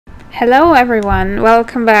Hello everyone,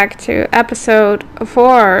 welcome back to episode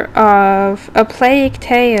 4 of A Plague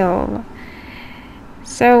Tale.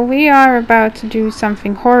 So we are about to do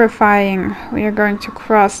something horrifying. We are going to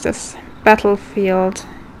cross this battlefield.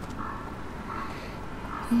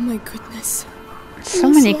 Oh my goodness. So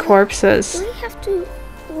many corpses. Do we have to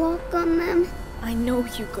walk on them? I know,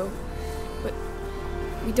 Hugo, but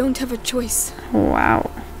we don't have a choice. Wow.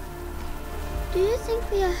 Do you think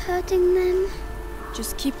we are hurting them?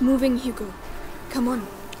 Just keep moving, Hugo. Come on.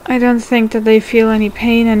 I don't think that they feel any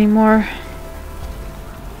pain anymore.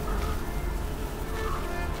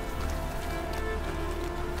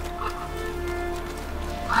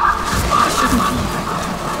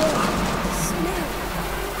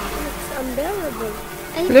 It's unbearable.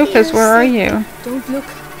 Lucas, where are you? Don't look.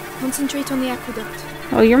 Concentrate on the aqueduct.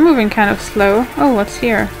 Well, you're moving kind of slow. Oh, what's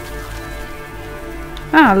here?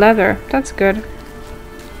 Ah, leather. That's good.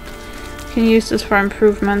 Can use this for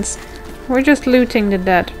improvements. We're just looting the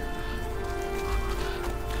dead.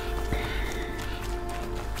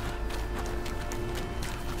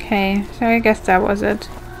 Okay, so I guess that was it.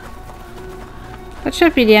 That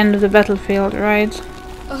should be the end of the battlefield, right?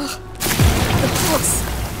 Ugh. The force.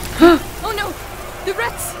 Oh no! The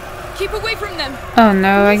rats! Keep away from them! Oh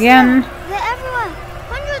no, again. They're everywhere.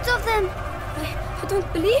 Hundreds of them. I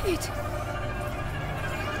don't believe it.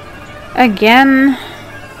 Again.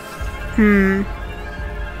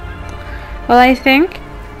 Well, I think...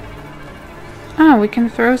 Oh, we can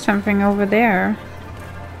throw something over there.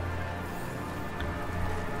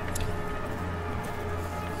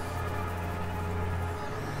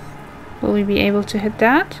 Will we be able to hit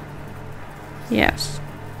that? Yes.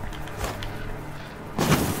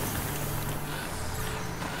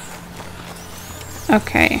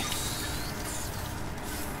 Okay.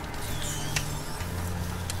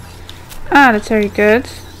 Ah, that's very good.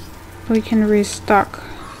 We can restock.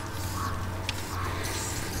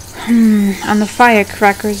 On the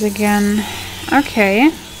firecrackers again.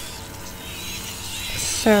 Okay.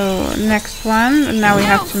 So, next one. Now we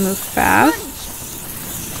have to move fast.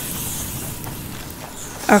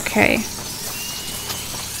 Okay.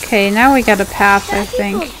 Okay, now we got a path, I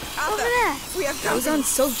think. Over there. Those aren't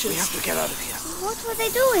soldiers. We have to get out of here. What were they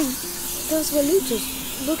doing? Those were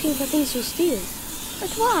looters, looking for things to steal.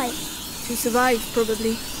 But why? To survive,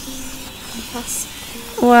 probably. Like us.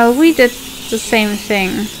 Well, we did the same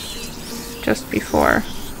thing just before.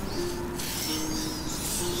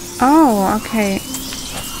 Oh, okay.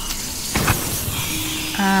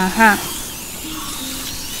 Aha.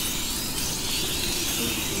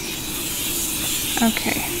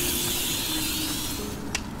 Okay.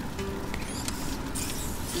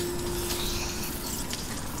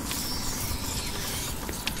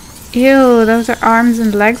 Ew, those are arms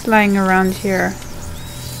and legs lying around here.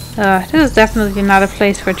 This is definitely not a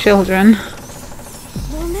place for children.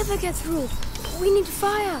 We'll never get through. We need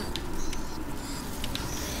fire.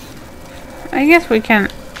 I guess we can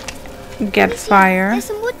get fire. There's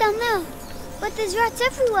some wood down there. But there's rats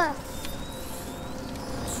everywhere.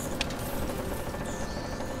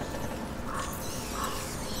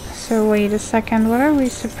 So wait a second, what are we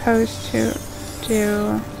supposed to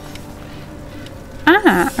do?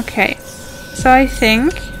 Ah, okay. So I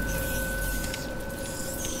think...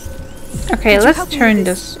 Okay, let's turn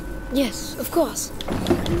this. Yes, of course.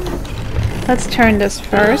 Let's turn this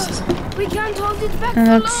first. We can't hold it back. And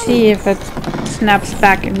let's see if it snaps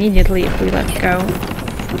back immediately if we let go.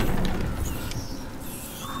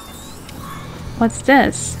 What's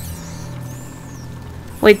this?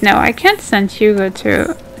 Wait, no, I can't send Hugo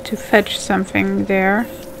to fetch something there.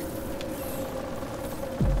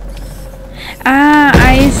 Ah,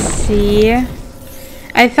 I see.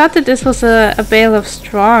 I thought that this was a bale of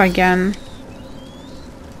straw again.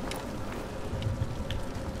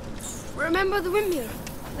 Remember the windmill?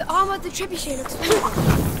 The arm of the trebuchet looks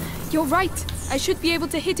familiar. You're right. I should be able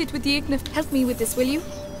to hit it with the ignif. Help me with this, will you?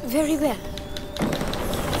 Very well.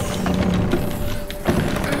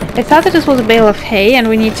 I thought that this was a bale of hay and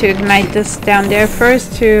we need to ignite this down there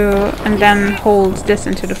first and then hold this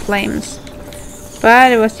into the flames.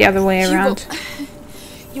 But it was the other way around. Hugo,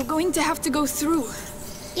 you're going to have to go through.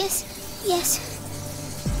 Yes, yes.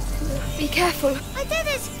 Be careful. I did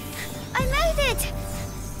it. I made it.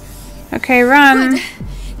 Okay, run. Good.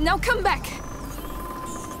 Now come back.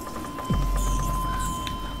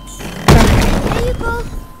 There you go.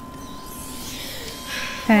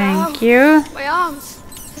 Thank you. My arms.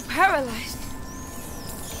 They're paralyzed.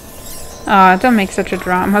 Oh, don't make such a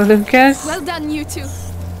drama, Lucas. Well done, you two.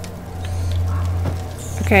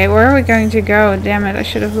 Okay, where are we going to go? Damn it, I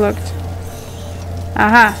should have looked.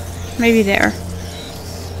 Aha, maybe there.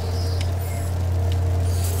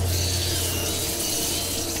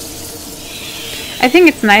 I think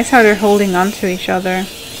it's nice how they're holding on to each other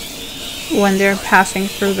when they're passing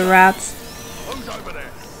through the rats. Who's over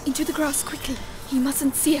there? Into the grass, quickly. He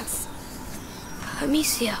mustn't see us.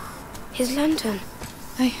 Amicia, his lantern.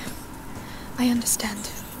 I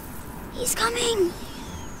understand. He's coming.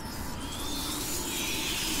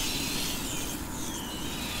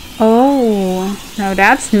 Oh, no,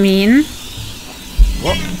 that's mean.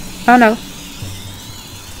 What? Oh no.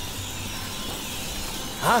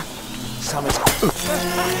 Huh? Something's...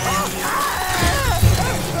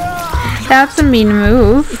 That's a mean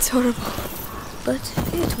move. It's horrible. But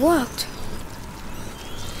it worked.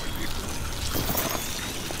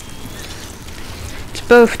 It's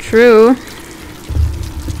both true.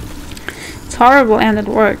 It's horrible and it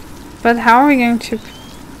worked. But how are we going to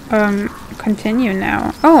continue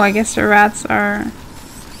now? Oh, I guess the rats are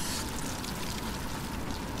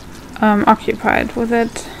occupied with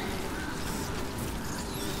it.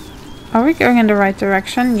 Are we going in the right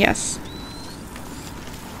direction? Yes.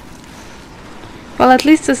 Well, at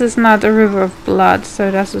least this is not a river of blood,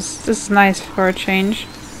 so this is nice for a change.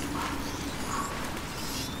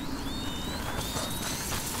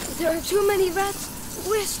 There are too many rats.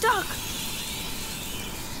 We're stuck.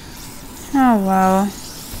 Oh well.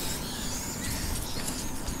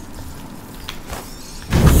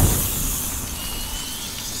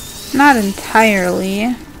 Not entirely.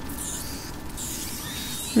 I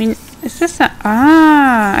mean, is this a...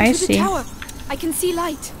 Ah, I To the see. tower. I can see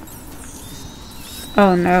light.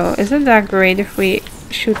 Oh no, isn't that great if we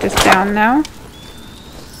shoot this down now?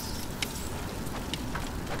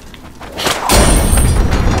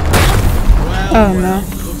 Oh no.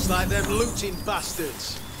 Looks like them looting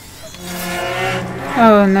bastards.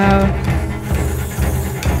 Oh no.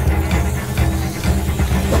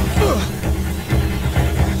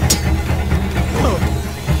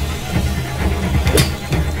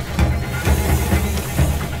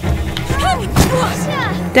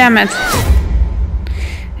 Damn it.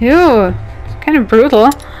 Ew, it's kind of brutal.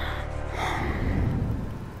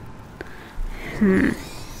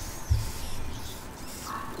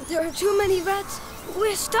 There are too many rats.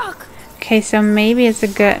 We're stuck. Okay, so maybe it's a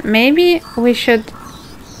good... Maybe we should...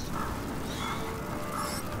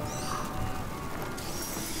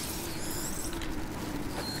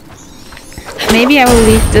 Maybe I will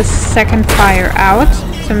leave this second fire out,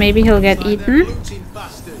 so maybe he'll get eaten. Looting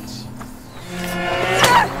bastards.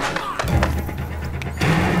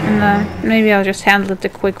 And maybe I'll just handle it the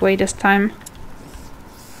quick way this time.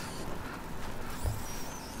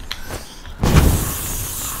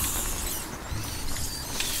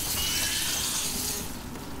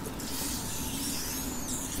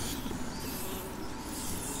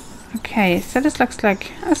 Okay, so this looks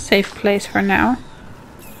like a safe place for now.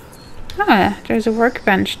 Ah, there's a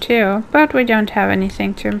workbench too, but we don't have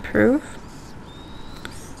anything to improve.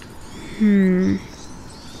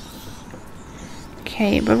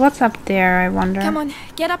 Okay, but what's up there, I wonder? Come on,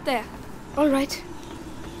 get up there. All right.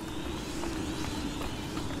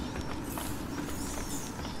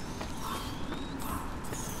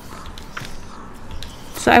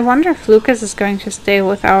 So I wonder if Lucas is going to stay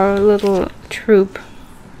with our little troop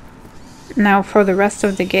now for the rest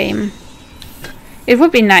of the game. It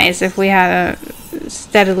would be nice if we had a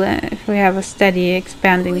steady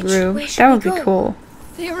expanding Which group. way should That we would be go? cool.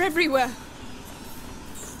 They are everywhere.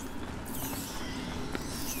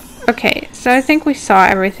 Okay, so I think we saw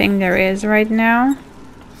everything there is right now.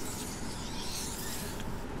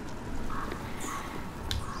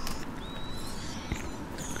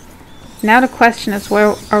 Now the question is,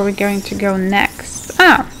 where are we going to go next?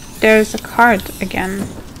 Ah, there's a card again.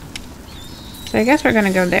 So I guess we're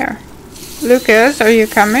gonna go there. Lucas, are you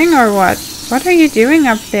coming or what? What are you doing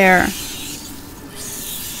up there?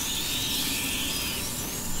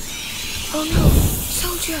 Oh no,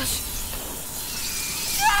 soldiers.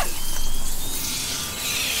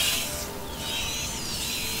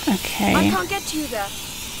 Okay. I can't get to you there.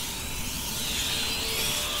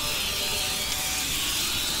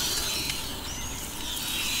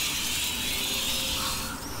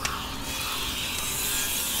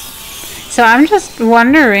 So I'm just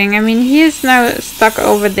wondering, I mean, he is now stuck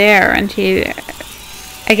over there and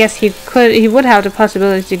I guess he would have the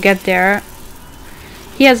possibility to get there.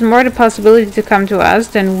 He has more the possibility to come to us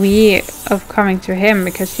than we of coming to him,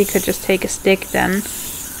 because he could just take a stick then.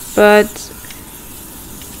 But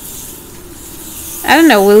I don't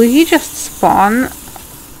know, will he just spawn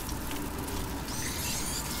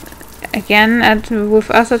again with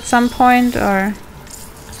us at some point, or...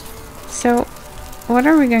 So what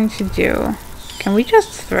are we going to do? Can we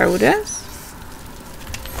just throw this?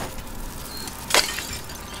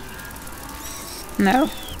 No.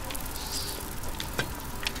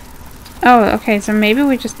 Oh, okay, so maybe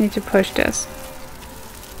we just need to push this.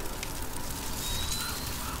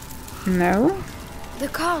 No? The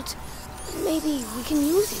cart. Maybe we can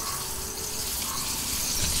use it.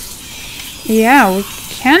 Yeah, we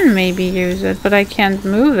can maybe use it, but I can't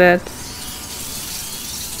move it.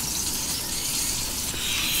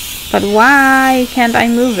 But why can't I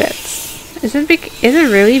move it? Is it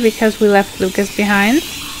really because we left Lucas behind?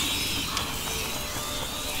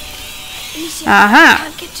 Amicia, Aha! I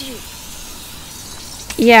can't get to you.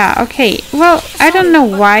 Yeah, okay. Well, I don't know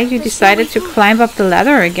why you decided to climb up the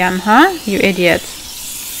ladder again, huh? You idiot.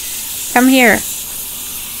 Come here.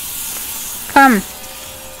 Come.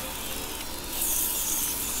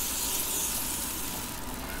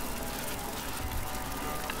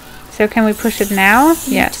 So can we push it now?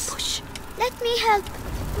 Yes. Push. Let me help.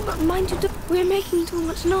 But mind you, we're making too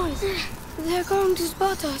much noise. They're going to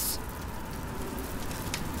spot us.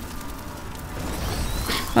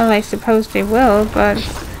 Well, I suppose they will, but... You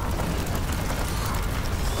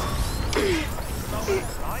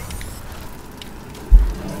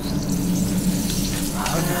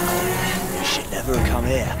should never have come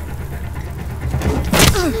here.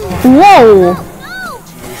 Whoa!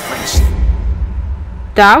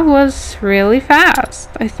 That was really fast.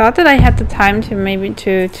 I thought that I had the time to maybe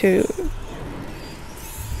to...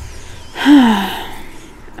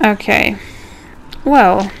 Okay.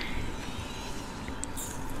 Well...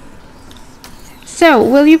 So,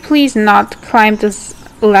 will you please not climb this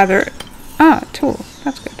ladder? Ah, tool.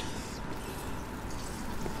 That's good.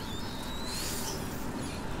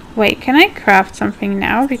 Wait, can I craft something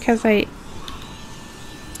now? Because I...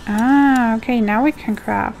 Ah, okay, now we can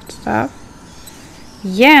craft stuff.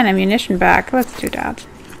 Yeah, an ammunition bag. Let's do that.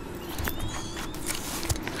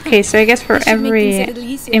 Okay, so I guess for every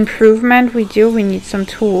improvement we do, we need some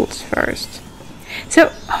tools first.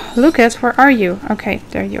 So, Lucas, where are you? Okay,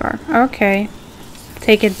 there you are. Okay.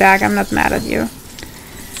 Take it back, I'm not mad at you.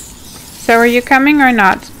 So are you coming or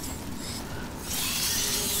not?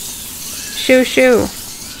 Shoo shoo.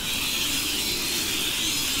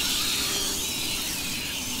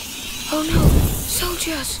 Oh no,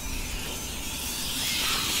 soldiers.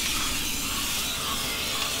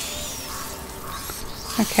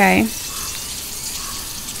 Okay.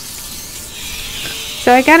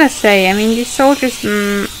 So I gotta say, I mean, these soldiers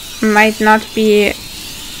might not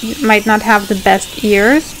have the best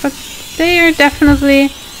ears, but they are definitely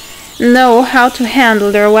know how to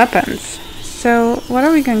handle their weapons. So what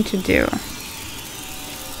are we going to do?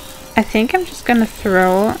 I think I'm just gonna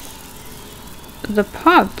throw the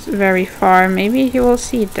pot very far. Maybe he will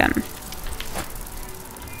see it then.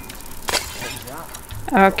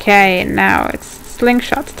 Okay, now it's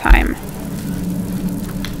slingshot time.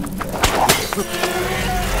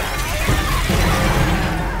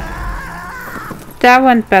 That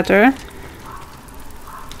went better.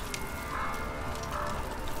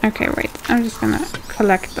 Okay, wait. I'm just gonna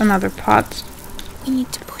collect another pot. We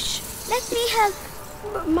need to push. Let me help.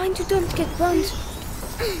 But mind you don't get burned.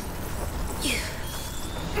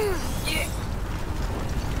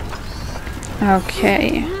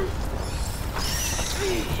 Okay.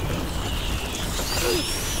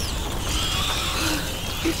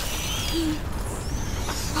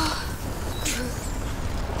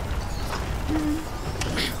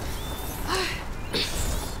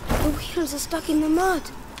 The wheels are stuck in the mud.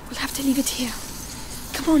 We'll have to leave it here.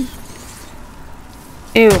 Come on.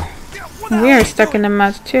 Ew. We're stuck in the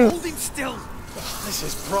mud too. Hold him still. This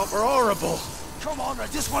is proper horrible. Come on, I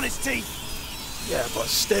just want his teeth. Yeah, but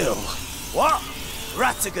still. What?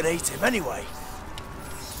 Rats are gonna eat him anyway.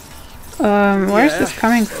 Where's this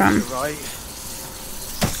coming from? You're right.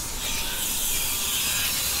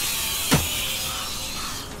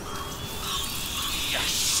 Yeah,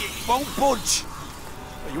 shit, won't budge.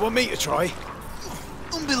 You want me to try?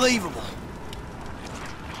 Unbelievable.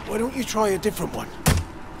 Why don't you try a different one?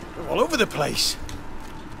 They're all over the place.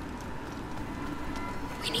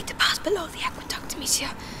 We need to pass below the aqueduct,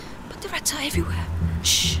 Amicia. But the rats are everywhere.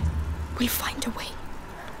 Shh. We'll find a way.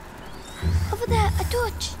 Over there, a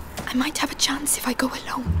torch. I might have a chance if I go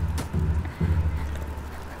alone.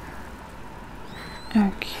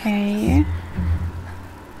 Okay.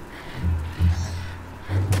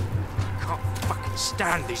 Can't fucking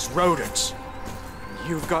stand these rodents.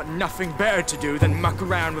 You've got nothing better to do than muck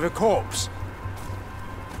around with a corpse.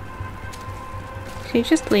 So you're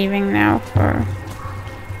just leaving now for...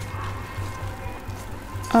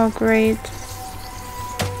 Oh, great.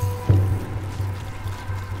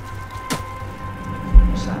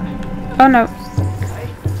 What's that? Oh, no. Okay.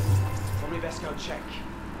 Probably best go check.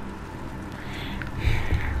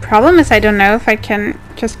 problem is I don't know if I can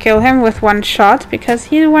just kill him with one shot because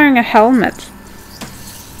he's wearing a helmet.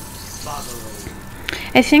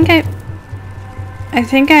 I think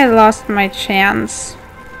I lost my chance.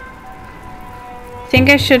 I think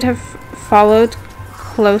I should have followed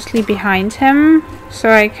closely behind him so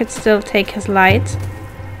I could still take his light.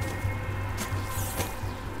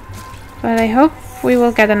 But I hope we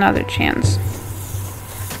will get another chance.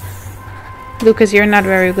 Lucas, you're not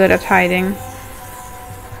very good at hiding.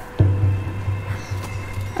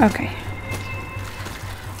 Okay.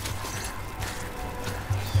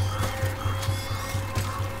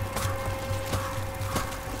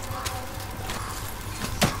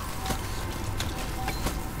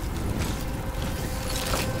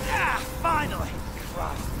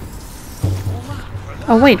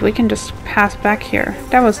 Oh wait, we can just pass back here.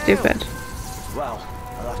 That was stupid. Well,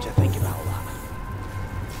 I'll have to think about that.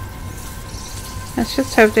 Let's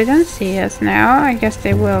just hope they don't see us now. I guess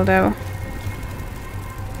they will though.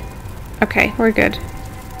 Okay, we're good.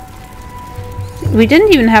 We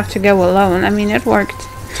didn't even have to go alone. I mean, it worked.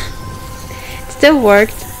 It still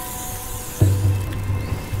worked.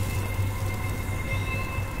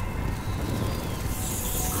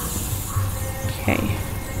 Okay.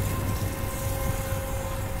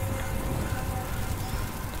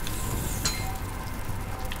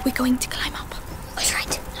 We're going to climb up. All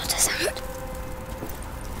right, not a sound.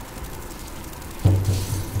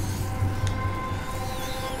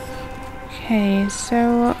 Okay,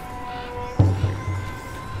 so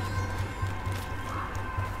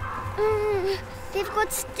They've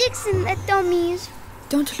got sticks in their dummies.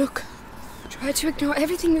 Don't look. Try to ignore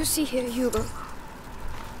everything you see here, Hugo.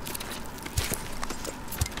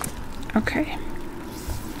 okay.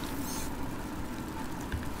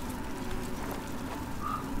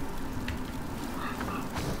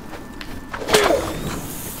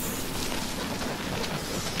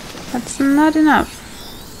 That's not enough.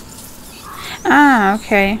 Ah,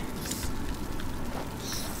 okay.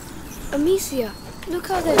 Amicia, look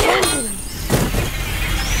how they're dancing.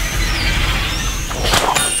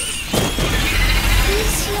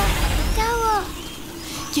 Amicia, the tower.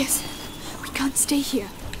 Yes, we can't stay here.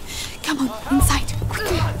 Come on, inside,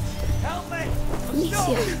 quickly.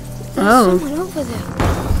 Amicia, there's Oh. someone over there.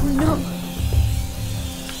 Oh no.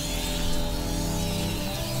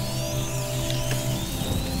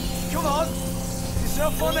 Come on! It's so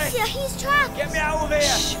funny! Amicia, he's trapped. Get me out of here!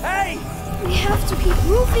 Hey! We have to keep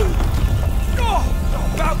moving. Oh,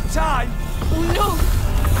 about time! Oh no.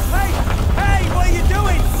 Hey! Hey! What are you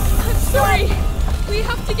doing? I'm sorry. We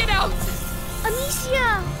have to get out.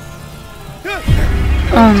 Amicia.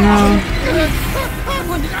 Oh no.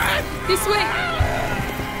 Come on. This way.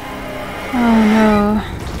 Oh no.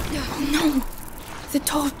 Oh no, the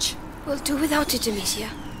torch. We'll do without it, Amicia.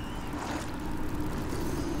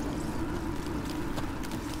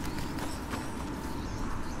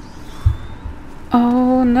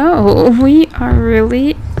 Oh no. We are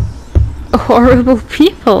really horrible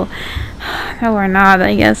people. No, we're not,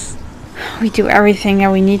 I guess. We do everything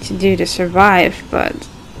that we need to do to survive, but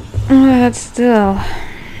still.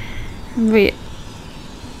 We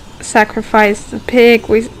sacrificed the pig,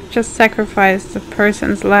 we just sacrificed the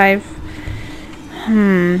person's life.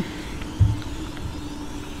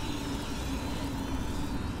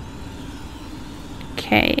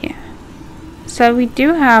 Okay. So we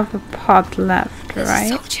do have a pot left, There's a right?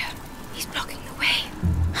 soldier. He's blocking the way.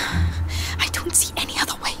 I don't see any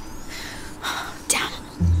other way. Damn.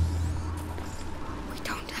 We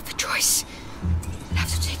don't have a choice. We'll have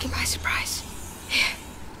to take him by surprise. Here,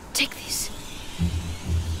 take these.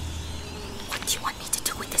 What do you want me to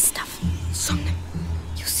do with this stuff? Some them.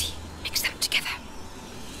 You see, mix them together.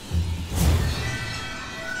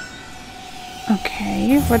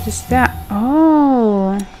 Okay, what is that?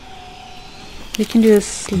 Oh. We can do a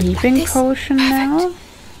sleeping this? potion Perfect. now? Now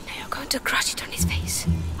you're going to crush it on his face.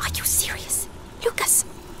 Are you serious? Lucas?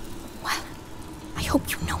 Well, I hope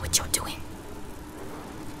you know what you're doing.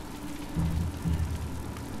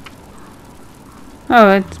 Oh,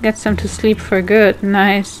 it gets them to sleep for good.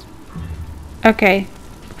 Nice. Okay,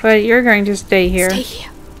 but you're going to stay here. Stay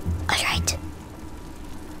here. All right.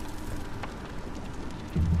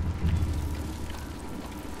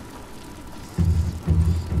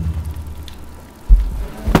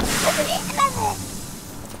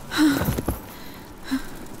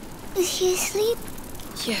 Is she asleep?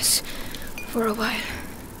 Yes, for a while.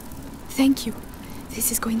 Thank you.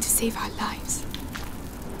 This is going to save our lives.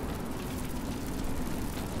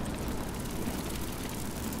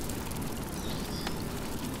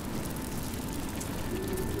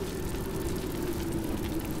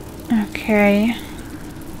 Okay.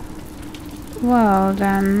 Well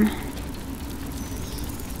then.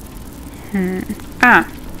 Ah.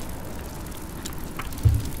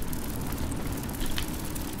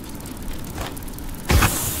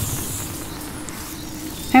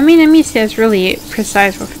 I mean, Amicia is really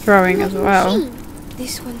precise with throwing as well.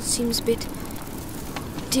 This one seems a bit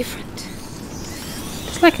different.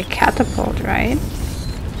 It's like a catapult, right?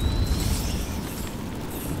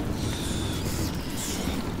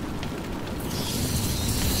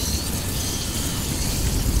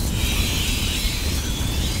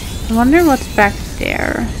 I wonder what's back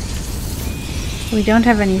there. We don't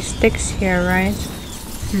have any sticks here, right?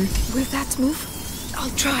 Will that move? I'll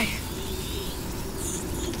try.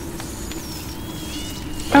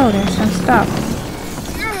 Oh, there's some stuff.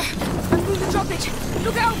 I'm going to drop it.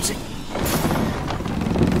 Look out!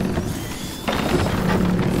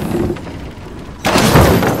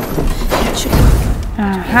 That should work.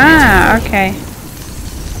 Aha, okay.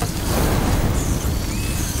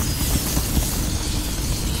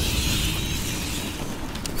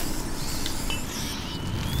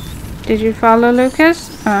 Did you follow Lucas?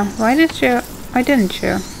 Why didn't you?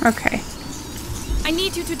 Okay. I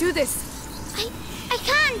need you to do this. I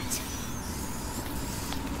can't.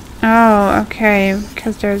 Oh, okay,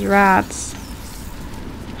 because there's rats.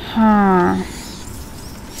 Huh.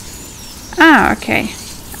 Ah, okay.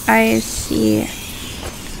 I see.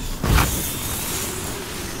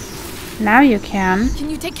 Now you can. Can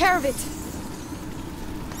you take care of it?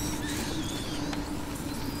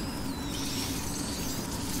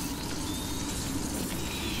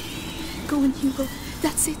 Go on, Hugo.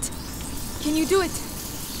 That's it. Can you do it?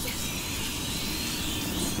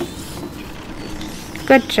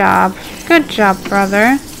 Good job. Good job,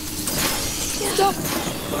 brother. Stop.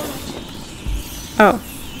 Oh,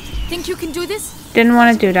 Think you can do this? didn't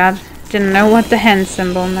want to do that. Didn't know what the hand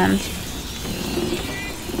symbol meant.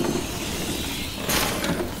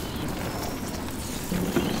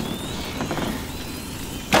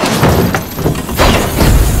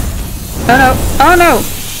 Oh no! Oh no!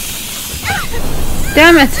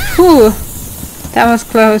 Damn it! Whew! That was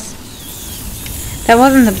close. That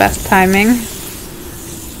wasn't the best timing.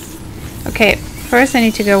 Okay, first I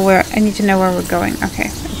need to know where we're going. Okay,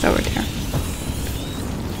 it's over there.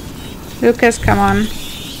 Lucas, come on.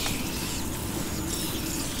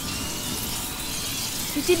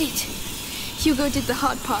 We did it. Hugo did the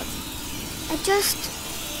hard part. I just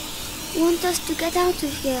want us to get out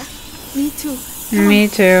of here. Me too. Me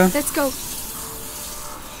too. Let's go.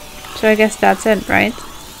 So I guess that's it, right?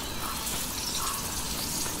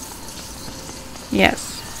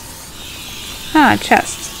 Yes. Ah,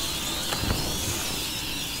 chest.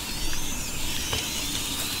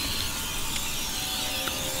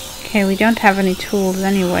 Okay, we don't have any tools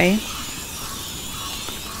anyway.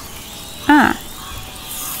 Ah.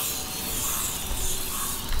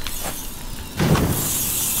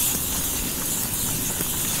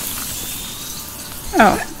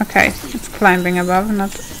 Oh, okay. It's climbing above,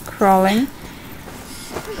 not crawling.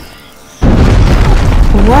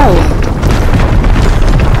 Whoa!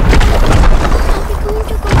 Are we going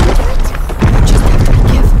to go under it? Just have to be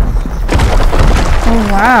careful. Oh,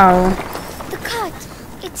 wow. The cart.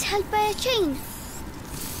 It's held by a chain.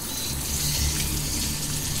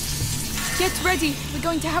 Get ready. We're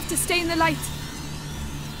going to have to stay in the light.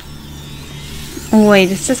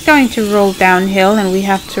 Wait, is this going to roll downhill and we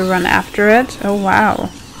have to run after it? Oh, wow.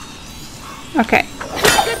 Okay.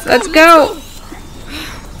 Let's go!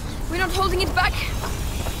 We're not holding it back.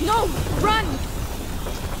 No, run!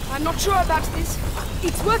 I'm not sure about this.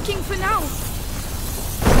 It's working for now.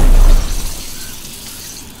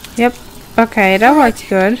 Yep. Okay, that worked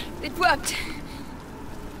good. It worked.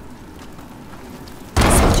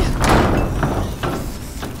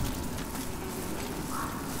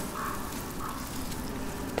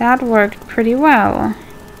 That worked pretty well.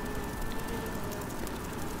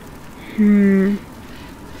 Don't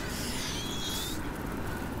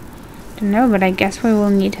know, but I guess we will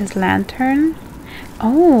need his lantern.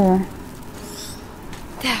 Oh.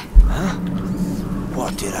 There. Huh?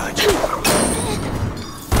 What did I do?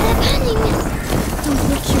 They're panning. Don't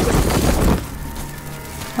look, Hugo.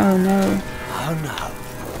 Oh no. Oh no.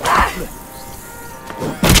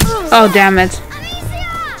 Oh, damn it.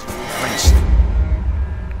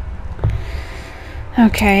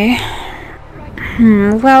 Okay.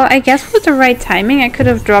 Well, I guess with the right timing, I could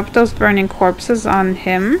have dropped those burning corpses on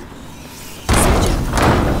him.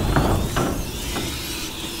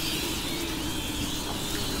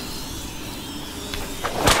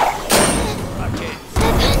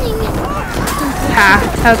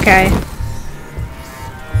 Ha, okay.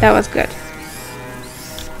 That was good.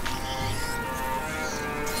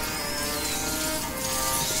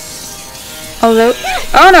 Although...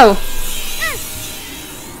 Oh no!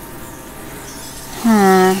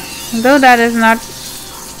 Though that is not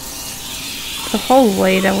the whole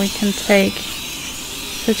way that we can take.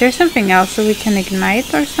 So is there something else that we can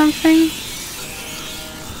ignite or something?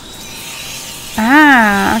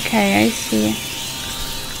 Ah, okay, I see.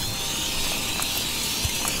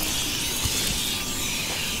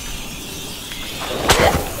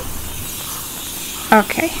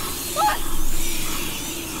 Okay.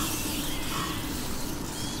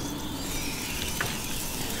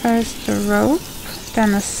 First a rope,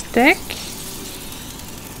 then a stick.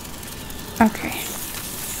 Okay.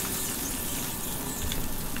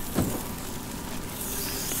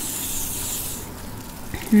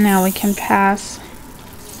 Now we can pass.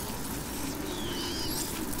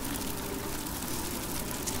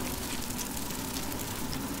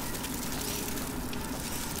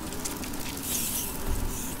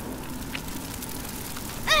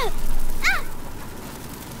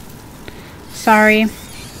 Sorry.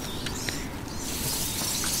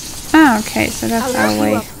 Oh, okay, so that's our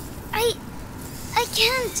way. I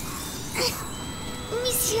can't.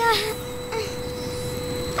 Amicia,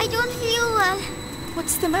 I don't feel well.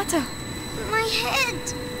 What's the matter? My head.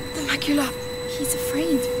 The macula. He's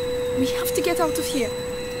afraid. We have to get out of here.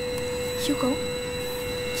 Hugo?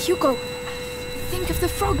 Hugo! Think of the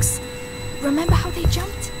frogs. Remember how they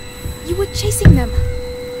jumped? You were chasing them.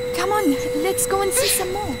 Come on, let's go and see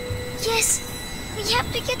some more. Yes, we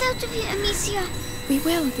have to get out of here, Amicia. We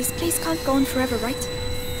will. This place can't go on forever, right?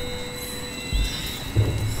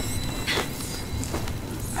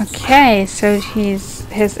 Okay, so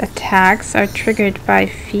his attacks are triggered by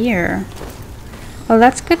fear. Well,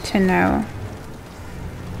 that's good to know.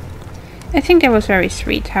 I think that was very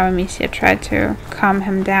sweet how Amicia tried to calm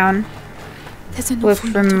him down with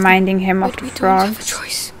reminding him of the frogs. Don't have a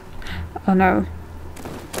choice. Oh no.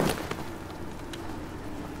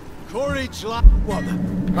 Courage, lad. What the?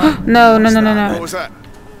 No, no, no, no, What no. was that?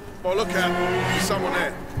 Oh, look out. There's someone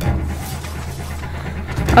there.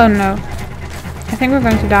 Oh no. I think we're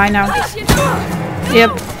going to die now.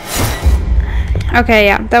 Yep. Okay,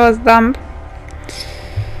 yeah, that was dumb.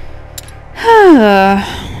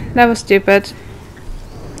 That was stupid.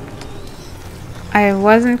 I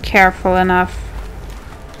wasn't careful enough.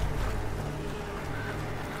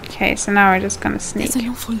 Okay, so now we're just gonna sneak. There's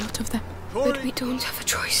an awful lot of them. But we don't have a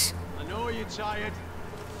choice. I know you're tired.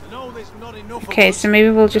 I know there's not enough Okay, of us. so maybe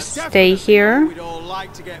we'll just stay here We'd all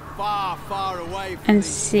like to get far, far away from and these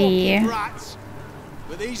see. fucking rats.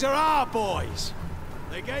 But these are our boys.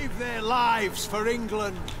 They gave their lives for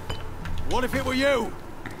England. What if it were you?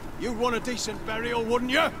 You'd want a decent burial,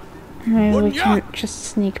 wouldn't you? Maybe we Wouldn't can ya? just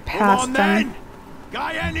sneak Come past on them. then.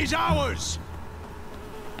 Guyenne is ours.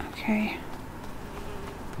 Okay.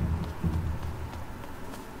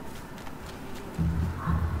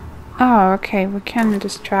 Oh, okay, we can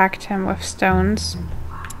distract him with stones.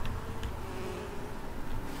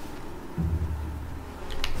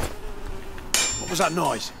 What was that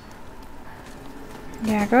noise?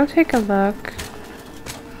 Yeah, go take a look.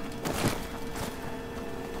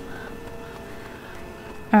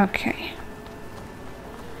 Okay.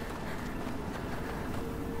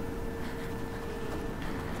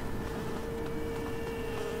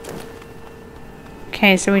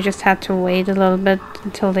 Okay, so we just had to wait a little bit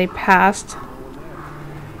until they passed.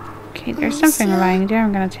 Okay, there's something Amicia. lying there.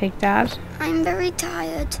 I'm gonna take that. I'm very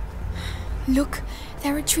tired. Look,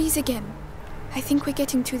 there are trees again. I think we're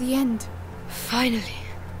getting to the end. Finally.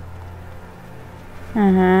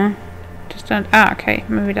 Just don't. Ah, okay.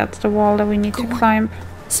 Maybe that's the wall that we need to Go on. climb.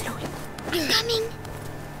 Slowly. I'm coming.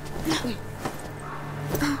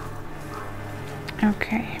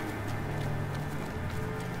 Okay.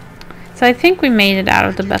 So I think we made it out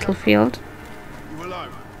of the battlefield. You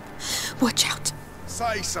alone? Watch out.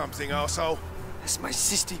 Say something, arsehole. That's my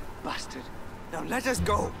sister, you bastard. Now let us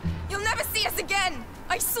go. You'll never see us again.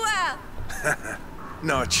 I swear.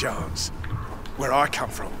 No chance. Where I come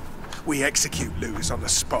from, we execute looters on the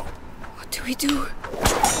spot. What do we do?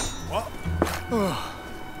 What?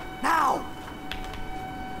 Now!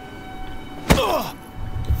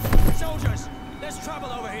 Soldiers, let's travel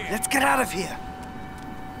over here. Let's get out of here.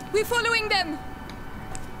 We're following them.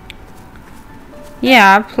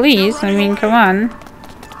 Yeah, please. I mean, come on.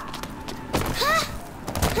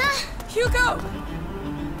 Hugo!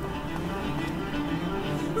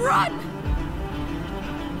 Run!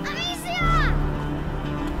 Amicia!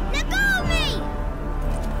 Let go of me!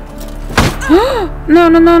 No,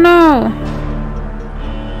 no, no, no.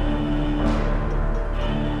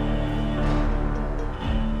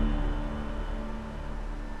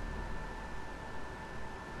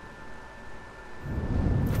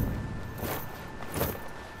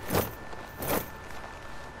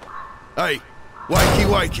 Hey, wakey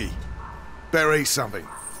wakey. Better eat something.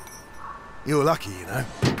 You're lucky, you know.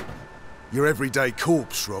 Your everyday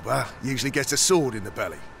corpse robber usually gets a sword in the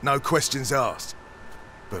belly. No questions asked.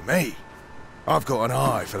 But me, I've got an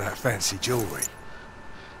eye for that fancy jewellery.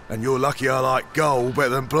 And you're lucky I like gold better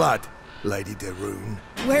than blood, Lady de Rune.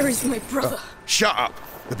 Where is my brother? Shut up!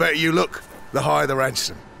 The better you look, the higher the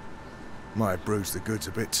ransom. Might have bruised the goods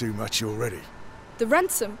a bit too much already. The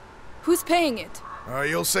ransom? Who's paying it? Oh,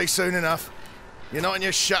 you'll see soon enough. You're not in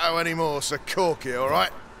your shadow anymore, so cork it,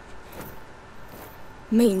 alright?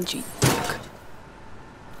 Mangy dog.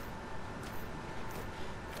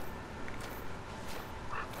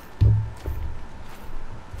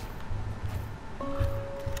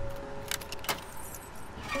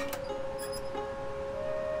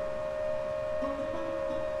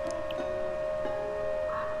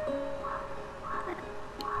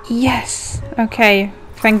 Yes. Okay.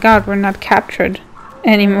 Thank God we're not captured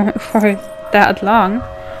anymore for that long.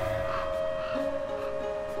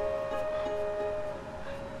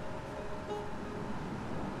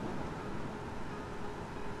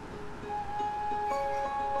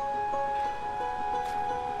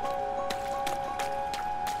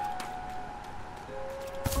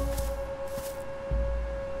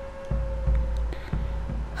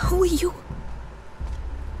 Who are you?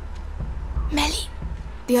 Melly.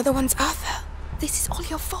 The other one's Arthur. This is all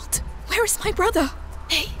your fault. Where is my brother?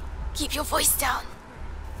 Hey, keep your voice down.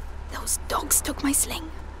 Those dogs took my sling.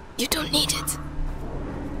 You don't need it.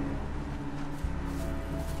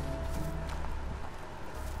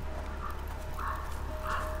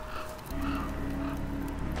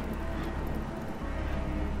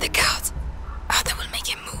 The guard. Arthur will make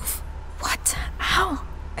him move. What? How?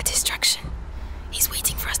 A distraction. He's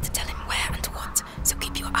waiting for us to tell him where and what, so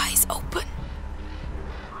keep your eyes open.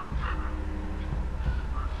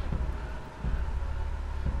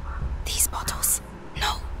 These bottles.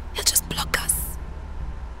 No, he'll just block us.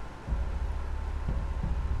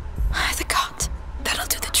 The cart. That'll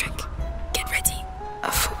do the trick. Get ready.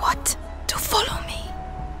 For what? To follow me.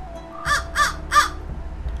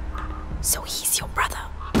 So he's your brother.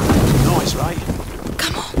 Nice, right?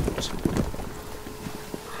 Come on.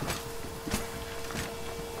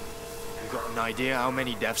 You got an idea how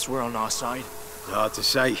many deaths were on our side? Hard to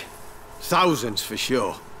say. Thousands for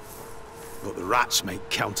sure. But the rats make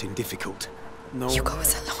counting difficult. No. Hugo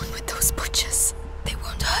is alone with those butchers. They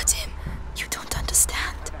won't hurt him. You don't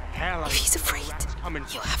understand. Hell, If he's afraid,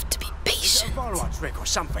 you have to be patient. Trick or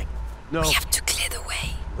something. No. We have to clear the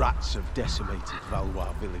way. Rats have decimated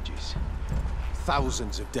Valois villages.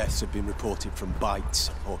 Thousands of deaths have been reported from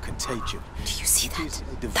bites or contagion. Do you see It that? is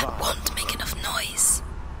That divine. won't make enough noise.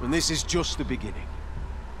 And this is just the beginning.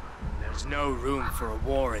 There's no room for a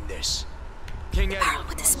war in this. King Barrel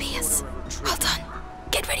with the spears. Well done.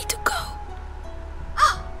 Get ready to go.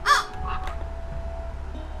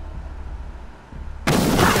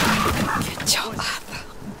 Good job, Arthur.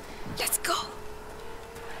 Let's go.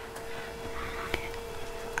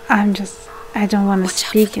 I don't want to Watch out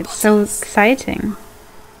speak, for the it's so bottles. exciting.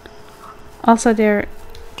 Also they're...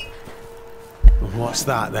 What's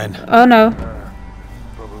that then? Oh no.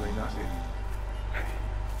 Probably nothing.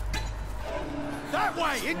 That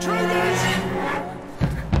way, intruders!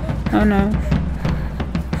 Oh no.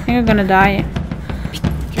 I think I'm gonna die. We're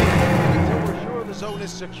sure the zone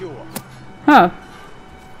is secure. Oh.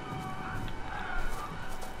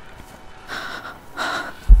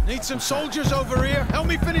 Need some soldiers over here. Help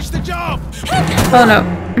me finish the job. Oh no.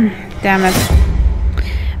 Damn it.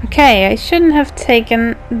 Okay, I shouldn't have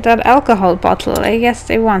taken that alcohol bottle. I guess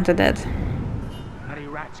they wanted it. Bloody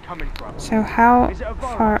rats coming from. So how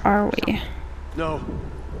far are we? No.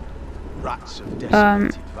 Rats have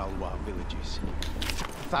decimated Valois villages.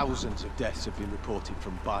 Thousands of deaths have been reported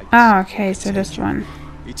from bites. Ah, okay, so this one.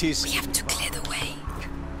 It is. We have to clear the way.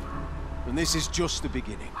 And this is just the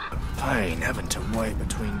beginning. Pain having to wait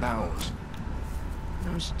between battles.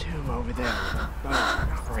 Those two over there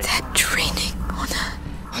with They're training on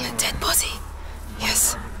a dead body.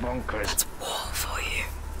 Yes, bonkers. that's war for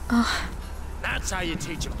you. That's how you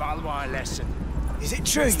teach a Valois lesson. Is it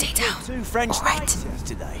true? Stay down. Two French All right. fighters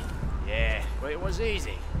today. Yeah, but it was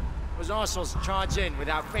easy. It was assholes charge in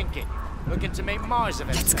without thinking, looking to make Mars of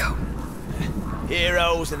it. Let's go.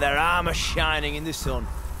 Heroes and their armor shining in the sun.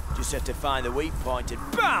 Just have to find the weak point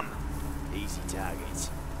and BAM! Easy targets.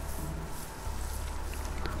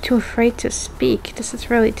 Too afraid to speak. This is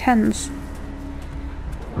really tense.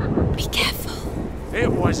 Be careful.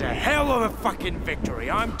 It was a hell of a fucking victory,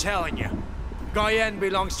 I'm telling you. Guyenne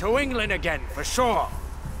belongs to England again, for sure.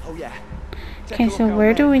 Oh yeah. Okay, so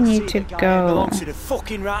where do we need to go? Belongs to the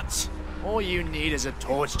fucking rats. All you need is a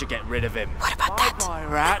torch to get rid of him. What about that? Bye, The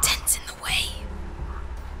rat. tent's in the way.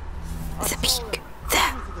 The peak.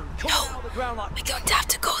 There. No. We're going to have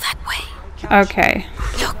to go that way. Okay.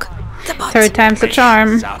 Look. The bot. Third time's the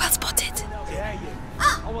charm. Well spotted.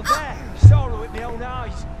 I was there. Saw it with my own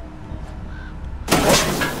eyes.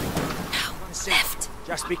 Now. Left.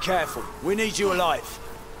 Just be careful. We need you alive.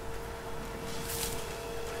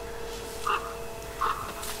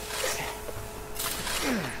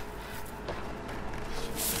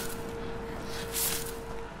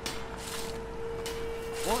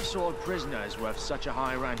 What sort of prisoner is worth such a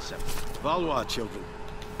high ransom? Valois children.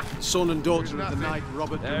 Son and daughter of the knight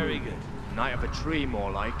Robert de Very Rune. good. Knight of a tree,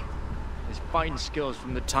 more like. His fighting skills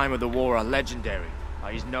from the time of the war are legendary.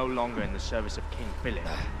 He's no longer in the service of King Philip.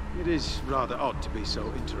 It is rather odd to be so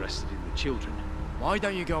interested in the children. Why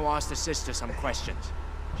don't you go ask the sister some questions?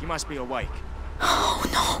 She must be awake. Oh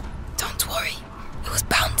no. Don't worry. It was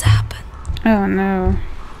bound to happen. Oh no.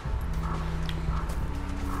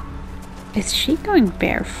 Is she going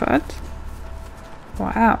barefoot?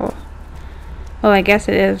 Wow. Well, I guess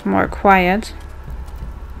it is more quiet.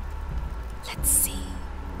 Let's see.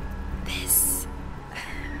 This.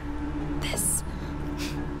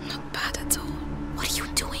 Not bad at all. What are you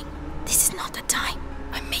doing? This is not the time.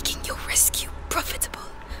 I'm making your rescue profitable.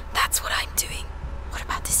 That's what I'm doing. What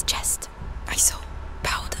about this chest? I saw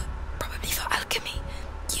powder. Probably for alchemy.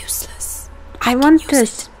 Useless. I can want use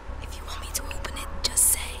this. it. If you want me to open it, just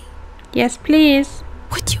say. Yes, please.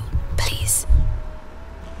 Would you? Please.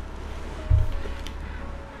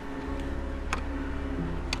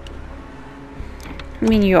 I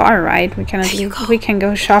mean, you are right. We can at There you least go. we can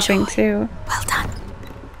go shopping Enjoy. too. Well done.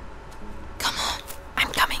 Come on.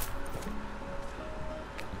 I'm coming.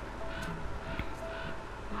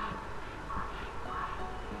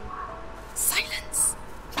 Silence.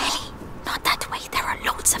 Ellie, not that way. There are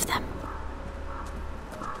loads of them.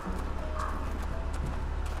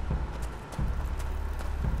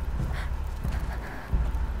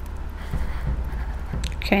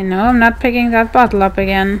 Okay, no, I'm not picking that bottle up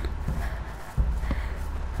again.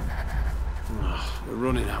 We're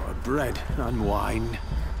running out of bread and wine.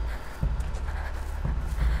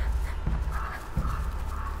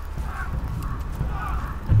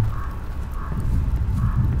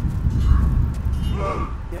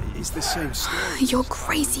 Yeah, it's the same story. You're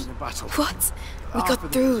crazy. The battle. What? We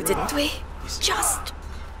got through, didn't we? Just.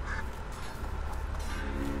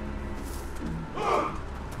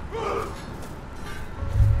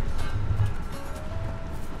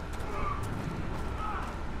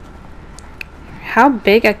 How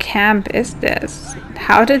big a camp is this?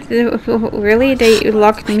 How did really they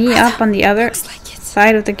locked me up on the other Looks like it.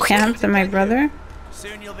 side of the camp than my brother?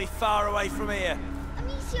 Soon you'll be far away from here.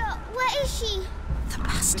 Amicia, where is she? The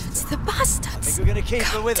bastards. The Think bastards. we're gonna keep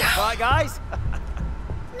her Calm with us, down. right, guys?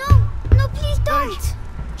 No, please don't.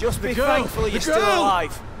 Just be girl, thankful the you're still girl.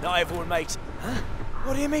 alive. Not everyone makes. Huh?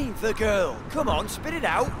 What do you mean, the girl? Come on, spit it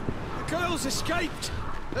out. The girl's escaped.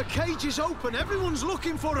 Her cage is open. Everyone's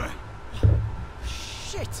looking for her.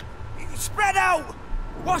 Shit! Spread out!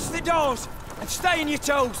 Watch the doors and stay on your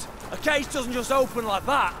toes. A cage doesn't just open like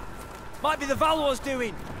that. Might be the Valois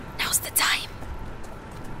doing. Now's the time.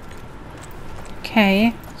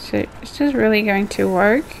 Okay, so is this really going to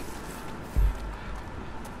work?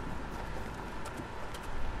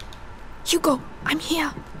 Hugo, I'm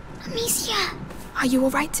here. Amicia, Are you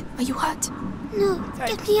alright? Are you hurt? no,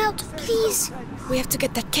 get me out, please. We have to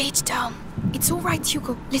get that cage down. It's alright,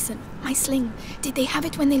 Hugo. Listen, my sling. Did they have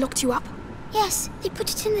it when they locked you up? Yes, they put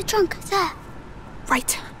it in the trunk, there.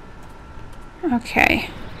 Right. Okay.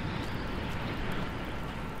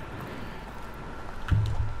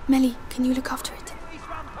 Melly, can you look after it? These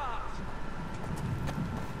ramparts.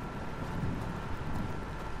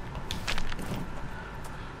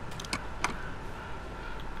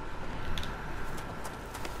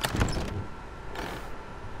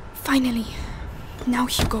 Finally. Now,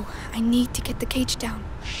 Hugo, I need to get the cage down.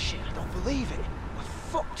 Shit, I don't believe it. We're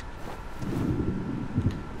fucked.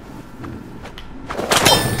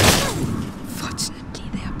 Fortunately,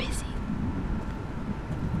 they are busy.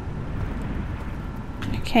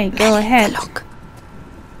 Okay, go Melly, ahead. The lock.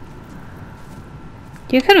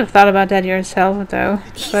 You could have thought about that yourself, though.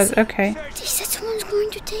 But okay. They said someone's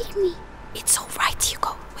going to take me. It's alright,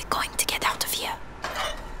 Hugo. We're going to get out of here.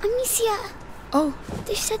 Amicia, Oh,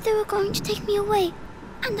 they said they were going to take me away,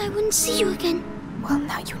 and I wouldn't see you again. well,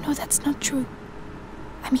 now you know that's not true.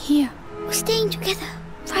 I'm here, We're staying together,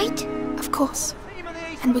 right? of course. Team of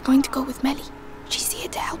the East. And we're going to go with Melly. She's here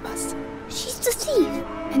to help us. She's the thief.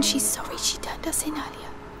 And she's sorry she turned us in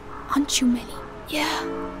earlier. Aren't you, Melly? Yeah,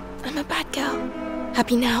 I'm a bad girl.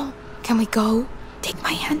 Happy now? Can we go? Take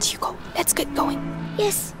my hand, Hugo. Let's get going.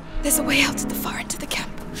 Yes. There's a way out at the far end of the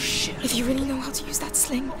camp. Shit. If you really know how to use that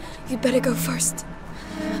sling, you'd better go first.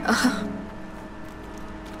 Uh-huh.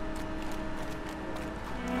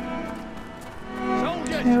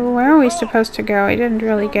 So where are we supposed to go? I didn't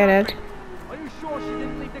really get it. Are you sure she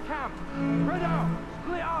didn't leave the camp? Spread out,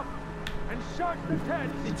 split up, and search the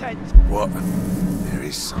tent. The tent. What? There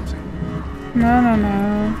is something. No, no,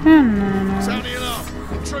 no. No, no, no, Sound no. the alarm.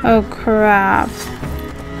 Intruder. Oh, crap.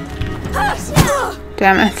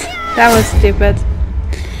 Damn it. That was stupid.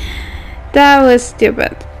 That was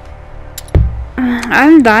stupid.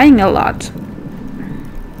 I'm dying a lot.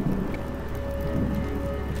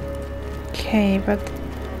 Okay, but...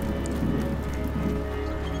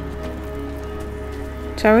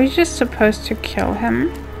 So are we just supposed to kill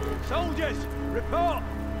him? Soldiers, report.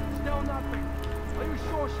 Still nothing. Are you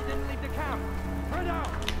sure she didn't leave the camp? Spread out,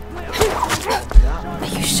 split up. Are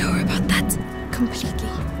you sure about that? Completely.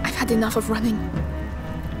 I've had enough of running.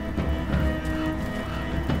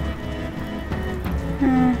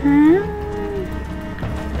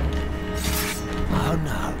 Oh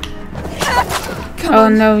no. Come Oh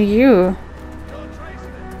on. no, you.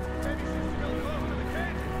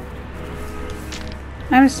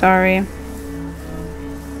 I'm sorry.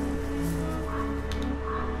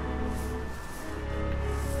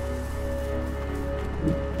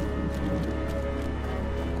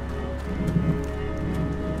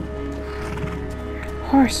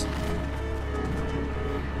 Horse.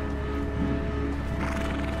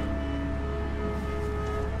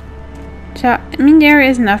 So, I mean, there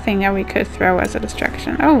is nothing that we could throw as a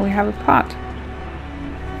distraction. Oh, we have a pot.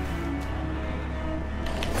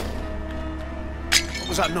 What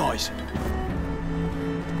was that noise?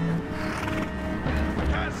 I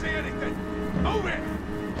can't see anything. Move it.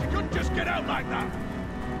 She couldn't just get out like that.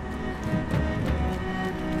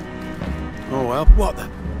 Oh well, what the?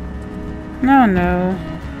 No, no.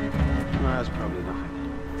 That's probably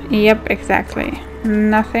nothing. Yep, exactly.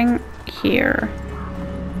 Nothing here.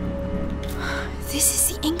 This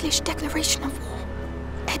is the English Declaration of War.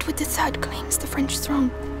 Edward III claims the French throne.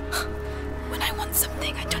 When I want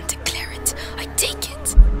something, I don't declare it. I take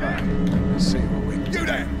it. Let's see what we can do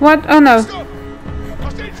there. What? Oh no. Stop! I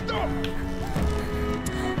said stop!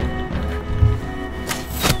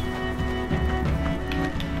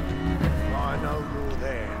 I know you're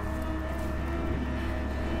there.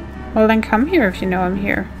 Well, then come here if you know I'm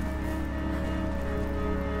here.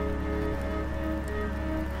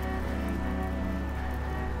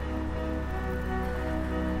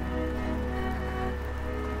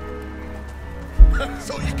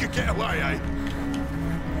 Thought you could get away, eh?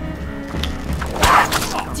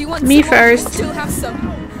 Do you want Me some more? first. Still have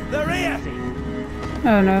some. They're here.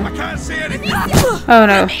 Oh no. I can't see anything. Oh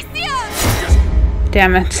no.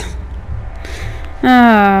 Damn it.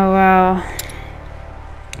 Oh well.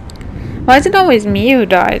 Why is it always me who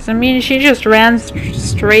dies? I mean, she just ran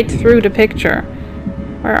straight through the picture.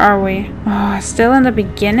 Where are we? Oh, still in the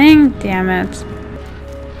beginning? Damn it.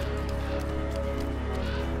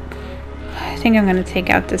 I think I'm gonna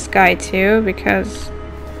take out this guy too, because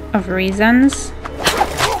of reasons.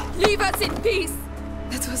 Leave us in peace.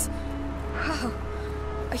 That was... Wow.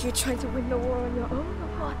 Are you trying to win the war on your own or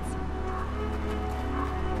what?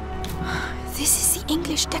 This is the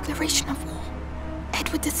English Declaration of War.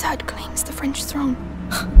 Edward III claims the French throne.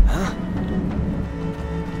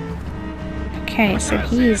 Okay, so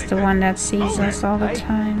he's the one that sees us all the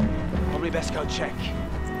time. Probably best go check.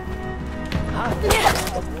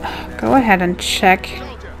 Go ahead and check.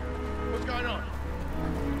 Soldier, what's going on?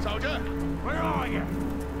 Soldier? Where are you?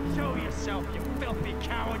 Show yourself, you filthy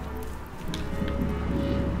coward.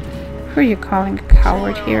 Who are you calling a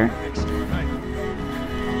coward here? Next to him, eh?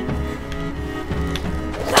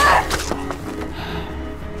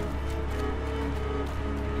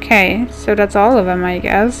 Okay, so that's all of them, I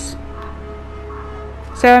guess.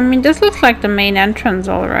 So, I mean, this looks like the main entrance,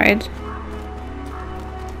 alright.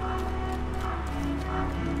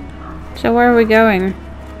 So where are we going?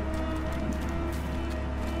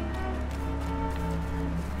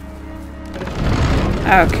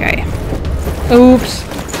 Okay. Oops.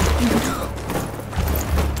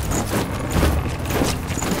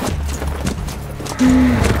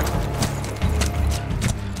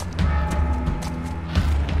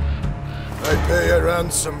 I pay a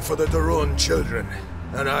ransom for the de Rune children,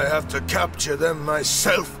 and I have to capture them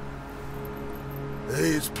myself.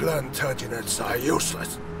 These Plantagenets are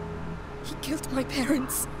useless. He killed my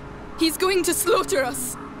parents. He's going to slaughter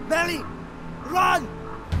us. Melly, run!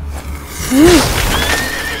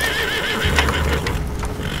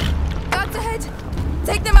 Guards ahead!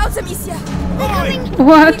 Take them out, Amicia!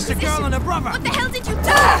 What? It's a girl and a brother! What the hell did you do?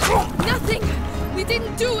 Nothing! We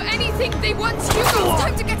didn't do anything! They want Hugo! It's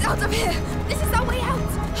time to get out of here! This is our way out!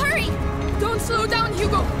 Hurry! Don't slow down,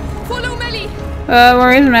 Hugo! Follow Melly!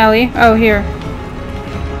 Where is Melly? Oh, here.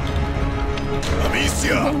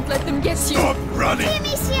 Amicia! Don't let them get you! Stop running!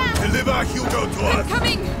 Amicia! Deliver Hugo to I'm us!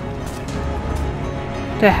 coming!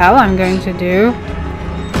 The hell I'm going to do?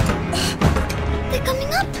 They're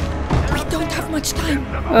coming up! We don't have much time!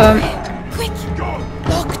 Quick!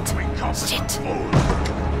 Locked! Shit!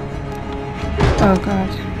 Oh god.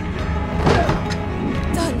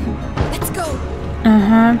 Done! Let's go!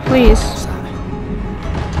 Please.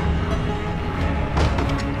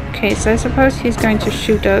 Okay, so I suppose he's going to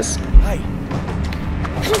shoot us.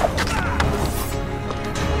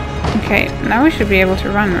 Okay, now we should be able to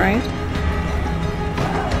run, right?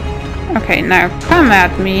 Okay, now come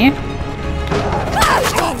at me.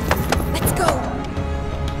 Let's go!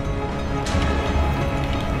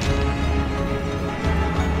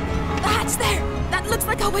 The hatch there! That looks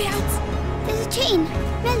like our way out! There's a chain.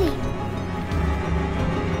 Melly.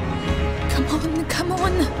 Come on, come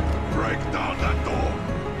on! Break down that door!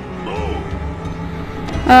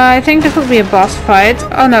 Move! I think this will be a boss fight.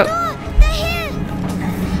 Oh no. Oh, they're here!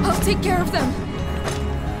 I'll take care of them!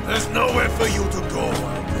 There's nowhere for you to go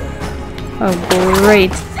out there. Oh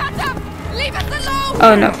great. Shut up! Leave us alone!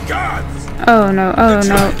 Oh no. Guards! Oh no, oh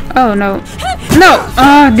no, oh no. No!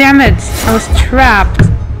 Oh damn it! I was trapped.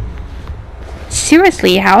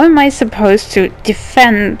 Seriously, how am I supposed to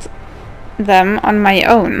defend them on my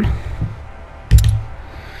own?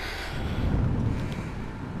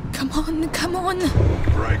 Come on, come on!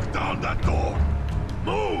 Break down that door!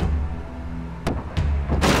 Move!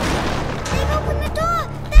 They've opened the door!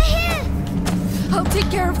 They're here! I'll take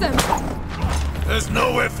care of them! There's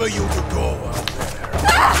nowhere for you to go out there.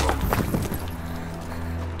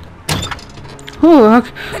 Oh,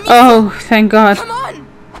 okay. Oh, thank God. Come on!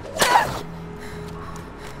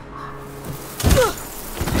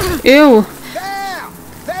 Ew. There!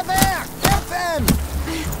 They're there! Get them!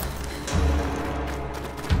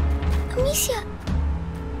 Amicia!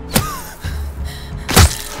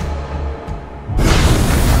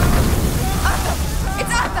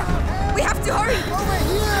 It's Arthur! We have to hurry! Over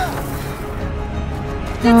here!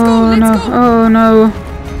 Oh no, Let's go! oh no.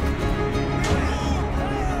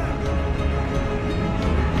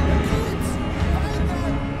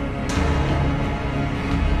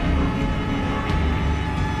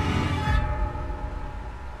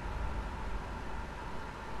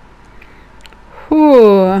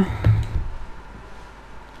 Whew.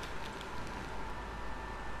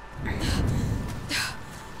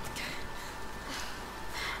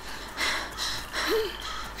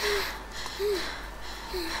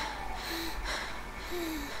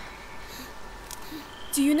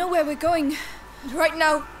 Do you know where we're going? Right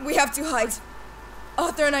now, we have to hide.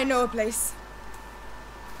 Arthur and I know a place.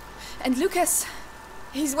 And Lucas?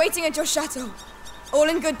 He's waiting at your chateau. All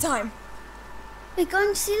in good time. We're going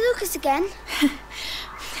to see Lucas again.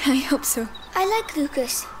 I hope so. I like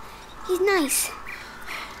Lucas. He's nice.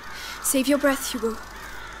 Save your breath, Hugo.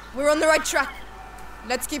 We're on the right track.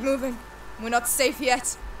 Let's keep moving. We're not safe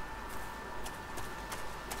yet.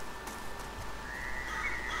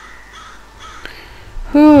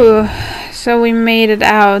 Whew. So we made it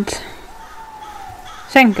out.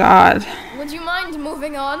 Thank God. Would you mind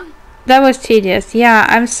moving on? That was tedious. Yeah,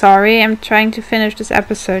 I'm sorry. I'm trying to finish this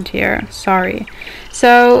episode here. Sorry.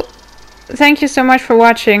 So, thank you so much for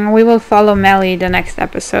watching. We will follow Melly the next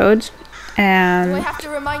episode. And We have to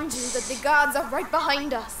remind you that the guards are right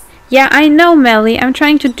behind us. yeah, I know, Melly. I'm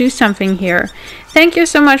trying to do something here. Thank you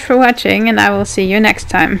so much for watching, and I will see you next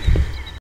time.